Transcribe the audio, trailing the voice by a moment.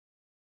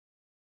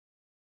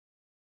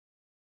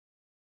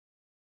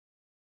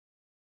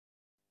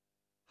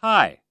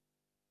Hi,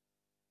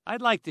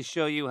 I'd like to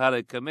show you how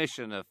to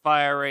commission a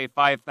Fireray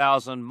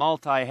 5000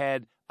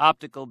 multi-head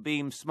optical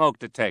beam smoke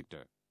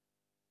detector.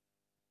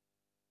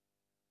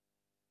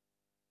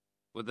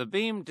 With the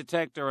beam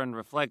detector and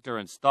reflector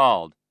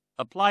installed,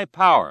 apply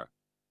power.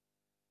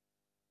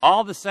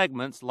 All the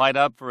segments light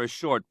up for a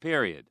short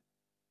period.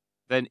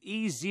 Then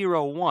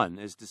E01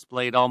 is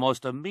displayed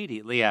almost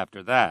immediately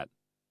after that.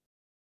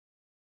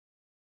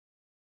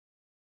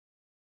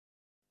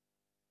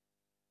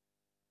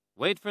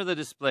 Wait for the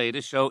display to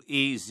show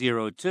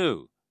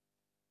E02.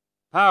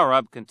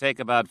 Power-up can take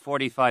about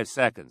 45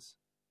 seconds.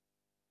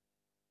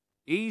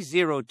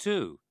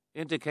 E02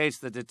 indicates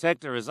the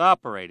detector is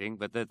operating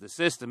but that the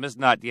system is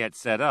not yet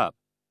set up.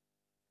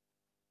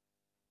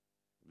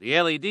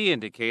 The LED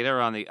indicator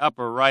on the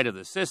upper right of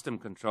the system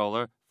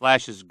controller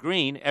flashes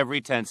green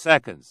every 10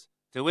 seconds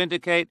to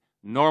indicate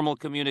normal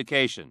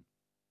communication.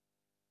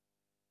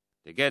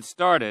 To get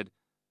started,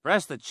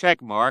 press the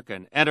check mark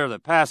and enter the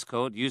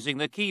passcode using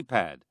the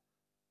keypad.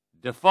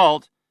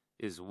 Default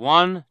is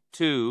 1,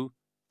 2,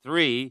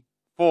 3,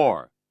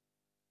 4.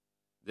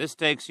 This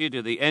takes you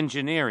to the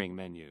engineering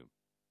menu.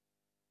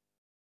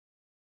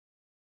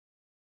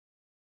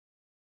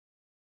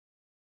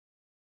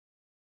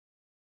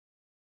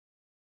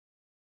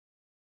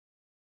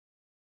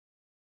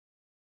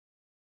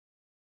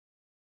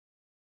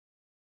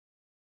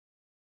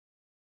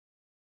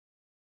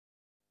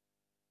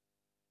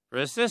 For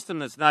a system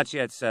that's not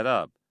yet set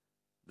up,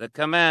 the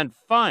command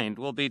FIND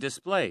will be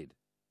displayed.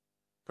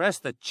 Press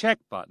the check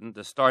button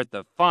to start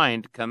the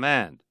FIND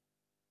command.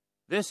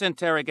 This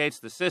interrogates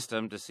the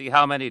system to see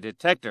how many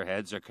detector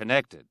heads are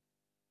connected.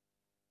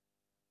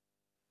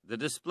 The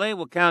display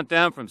will count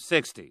down from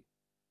 60.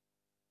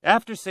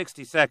 After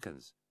 60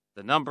 seconds,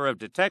 the number of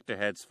detector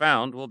heads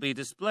found will be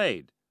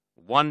displayed: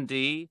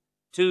 1D,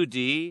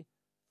 2D,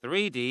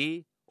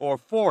 3D, or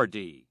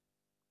 4D.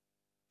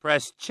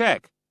 Press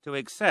check to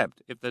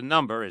accept if the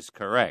number is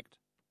correct.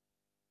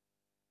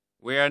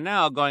 We are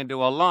now going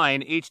to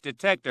align each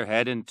detector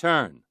head in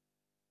turn.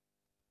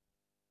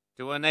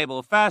 To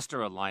enable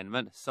faster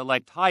alignment,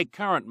 select High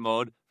Current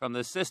Mode from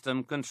the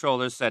System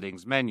Controller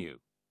Settings menu.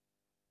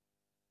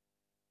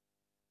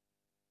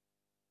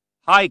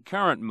 High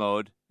Current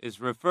Mode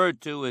is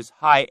referred to as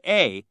High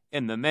A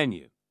in the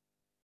menu.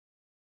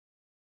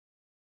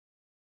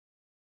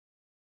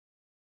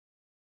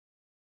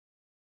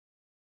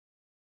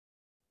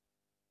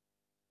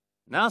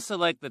 Now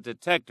select the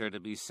detector to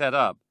be set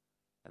up,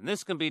 and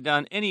this can be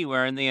done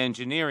anywhere in the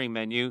engineering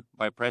menu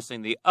by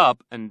pressing the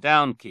up and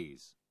down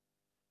keys.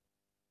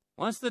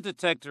 Once the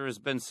detector has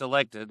been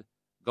selected,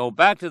 go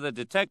back to the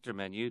detector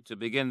menu to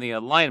begin the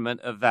alignment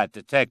of that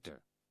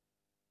detector.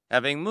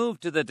 Having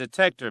moved to the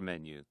detector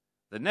menu,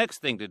 the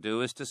next thing to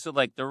do is to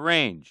select the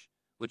range,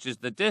 which is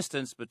the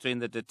distance between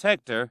the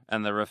detector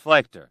and the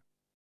reflector.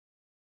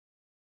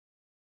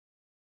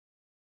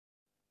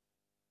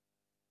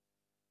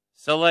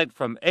 Select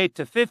from 8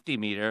 to 50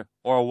 meter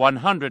or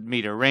 100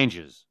 meter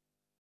ranges.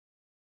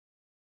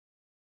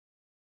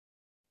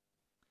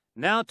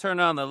 Now turn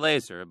on the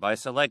laser by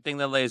selecting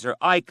the laser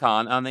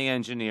icon on the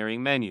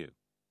engineering menu.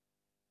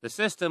 The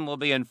system will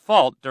be in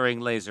fault during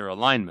laser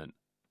alignment.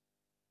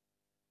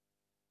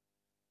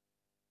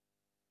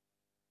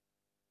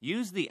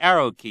 Use the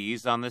arrow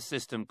keys on the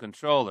system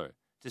controller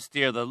to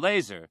steer the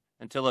laser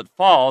until it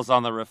falls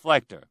on the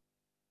reflector.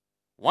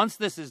 Once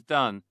this is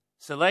done,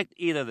 select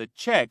either the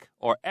check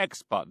or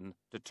X button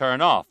to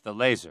turn off the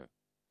laser.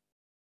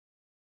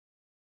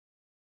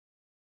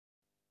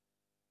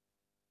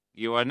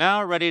 You are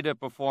now ready to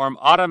perform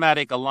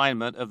automatic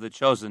alignment of the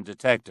chosen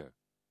detector.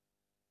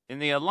 In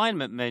the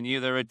alignment menu,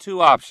 there are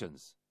two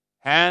options: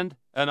 Hand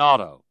and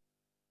Auto.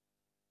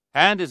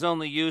 Hand is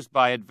only used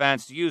by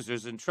advanced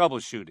users in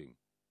troubleshooting,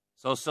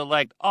 so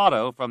select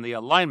Auto from the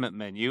alignment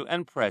menu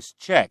and press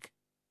Check.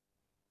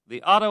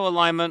 The auto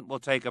alignment will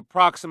take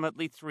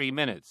approximately 3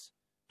 minutes,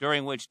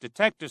 during which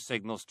detector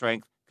signal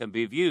strength can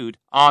be viewed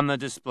on the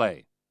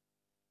display.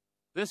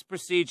 This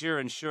procedure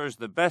ensures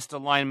the best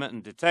alignment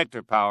and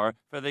detector power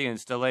for the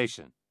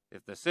installation.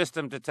 If the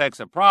system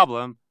detects a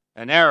problem,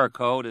 an error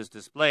code is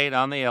displayed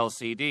on the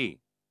LCD.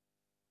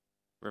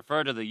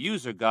 Refer to the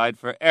user guide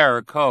for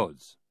error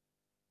codes.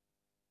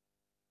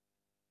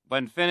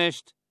 When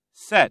finished,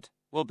 Set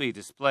will be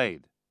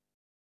displayed.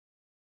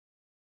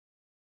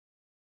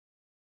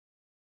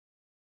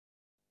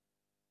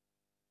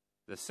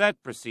 The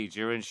set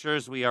procedure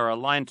ensures we are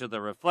aligned to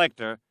the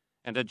reflector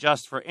and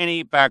adjusts for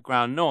any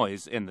background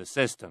noise in the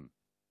system.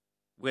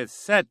 With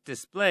set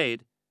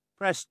displayed,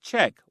 press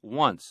check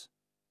once.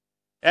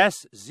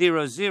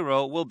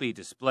 S00 will be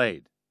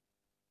displayed.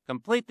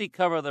 Completely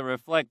cover the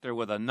reflector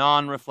with a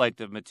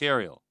non-reflective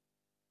material.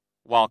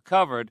 While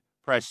covered,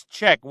 press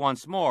check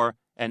once more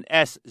and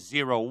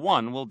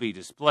S01 will be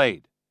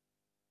displayed.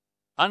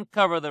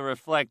 Uncover the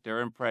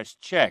reflector and press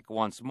check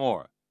once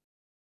more.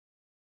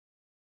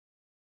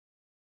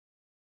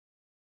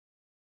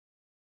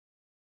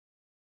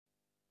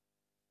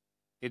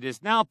 It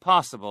is now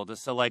possible to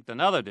select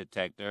another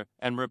detector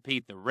and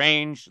repeat the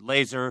range,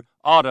 laser,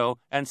 auto,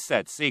 and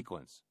set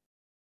sequence.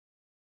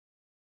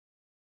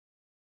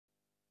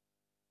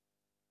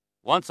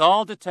 Once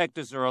all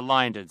detectors are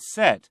aligned and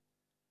set,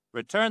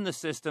 return the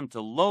system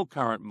to low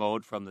current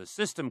mode from the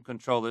System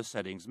Controller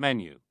Settings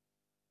menu.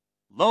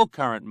 Low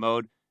current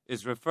mode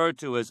is referred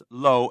to as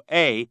low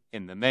A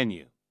in the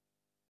menu.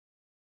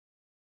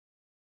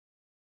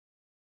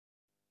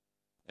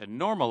 In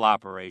normal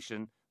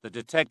operation, the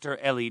detector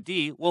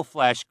LED will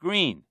flash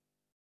green.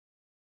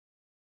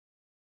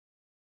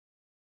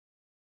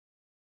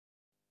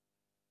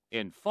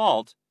 In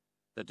fault,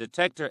 the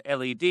detector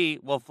LED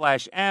will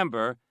flash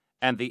amber,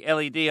 and the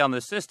LED on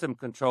the system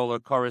controller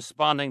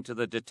corresponding to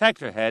the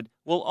detector head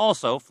will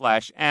also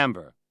flash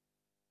amber.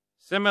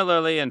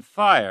 Similarly, in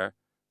fire,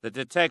 the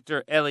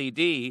detector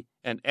LED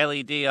and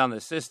LED on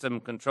the system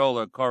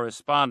controller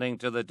corresponding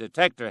to the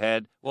detector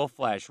head will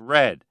flash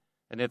red,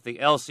 and if the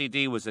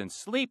LCD was in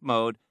sleep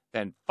mode,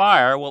 then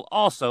fire will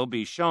also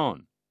be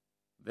shown.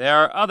 There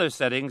are other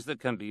settings that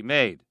can be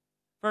made.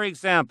 For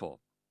example,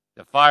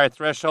 the fire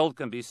threshold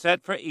can be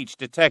set for each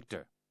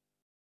detector.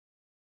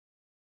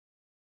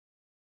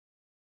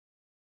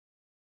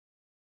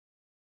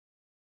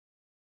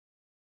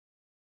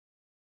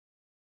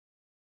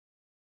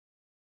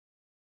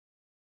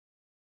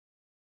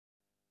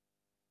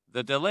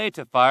 The delay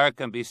to fire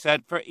can be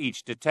set for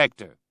each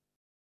detector.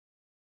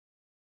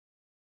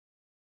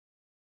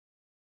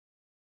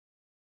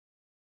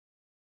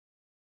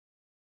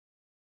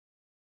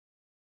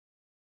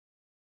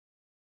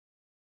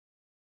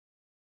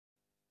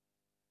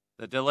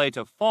 The delay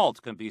to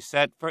fault can be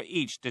set for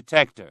each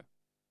detector.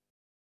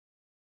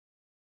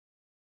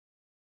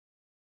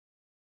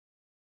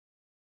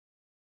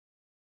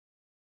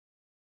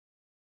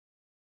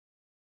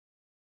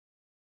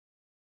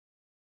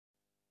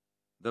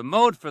 The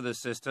mode for the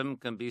system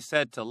can be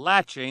set to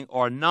latching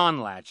or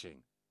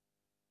non-latching.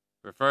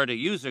 Refer to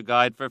User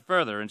Guide for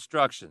further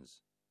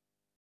instructions.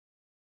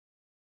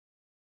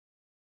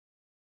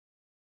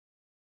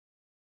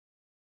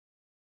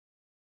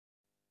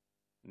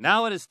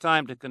 Now it is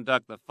time to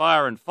conduct the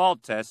fire and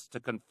fault tests to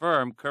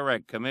confirm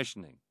correct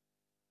commissioning.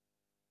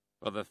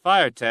 For the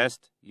fire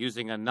test,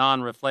 using a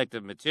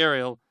non-reflective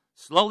material,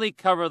 slowly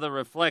cover the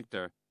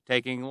reflector,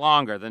 taking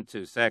longer than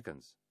 2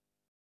 seconds.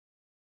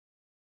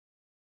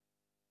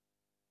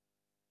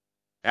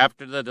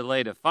 After the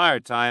delay to fire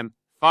time,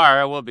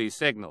 fire will be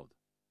signaled.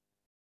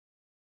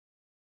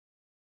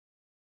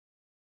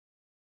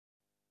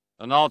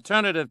 An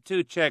alternative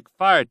 2-check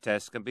fire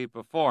test can be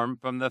performed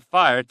from the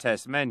Fire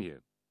Test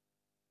menu.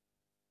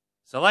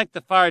 Select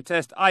the Fire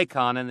Test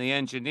icon in the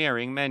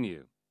Engineering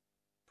menu.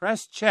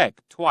 Press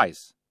Check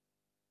twice.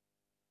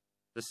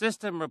 The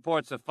system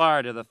reports a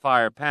fire to the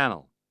Fire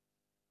panel.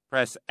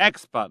 Press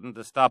X button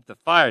to stop the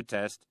fire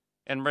test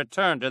and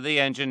return to the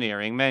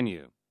Engineering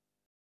menu.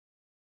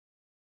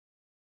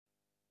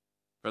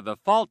 For the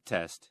fault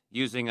test,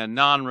 using a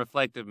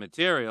non-reflective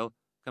material,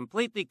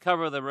 completely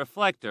cover the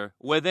reflector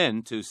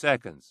within 2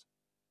 seconds.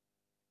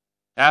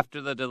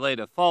 After the delay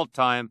to fault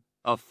time,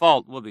 a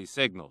fault will be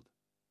signaled.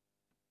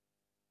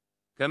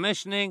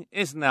 Commissioning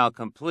is now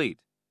complete.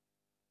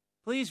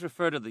 Please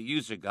refer to the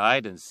user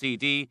guide and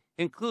CD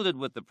included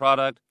with the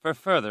product for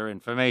further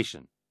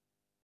information.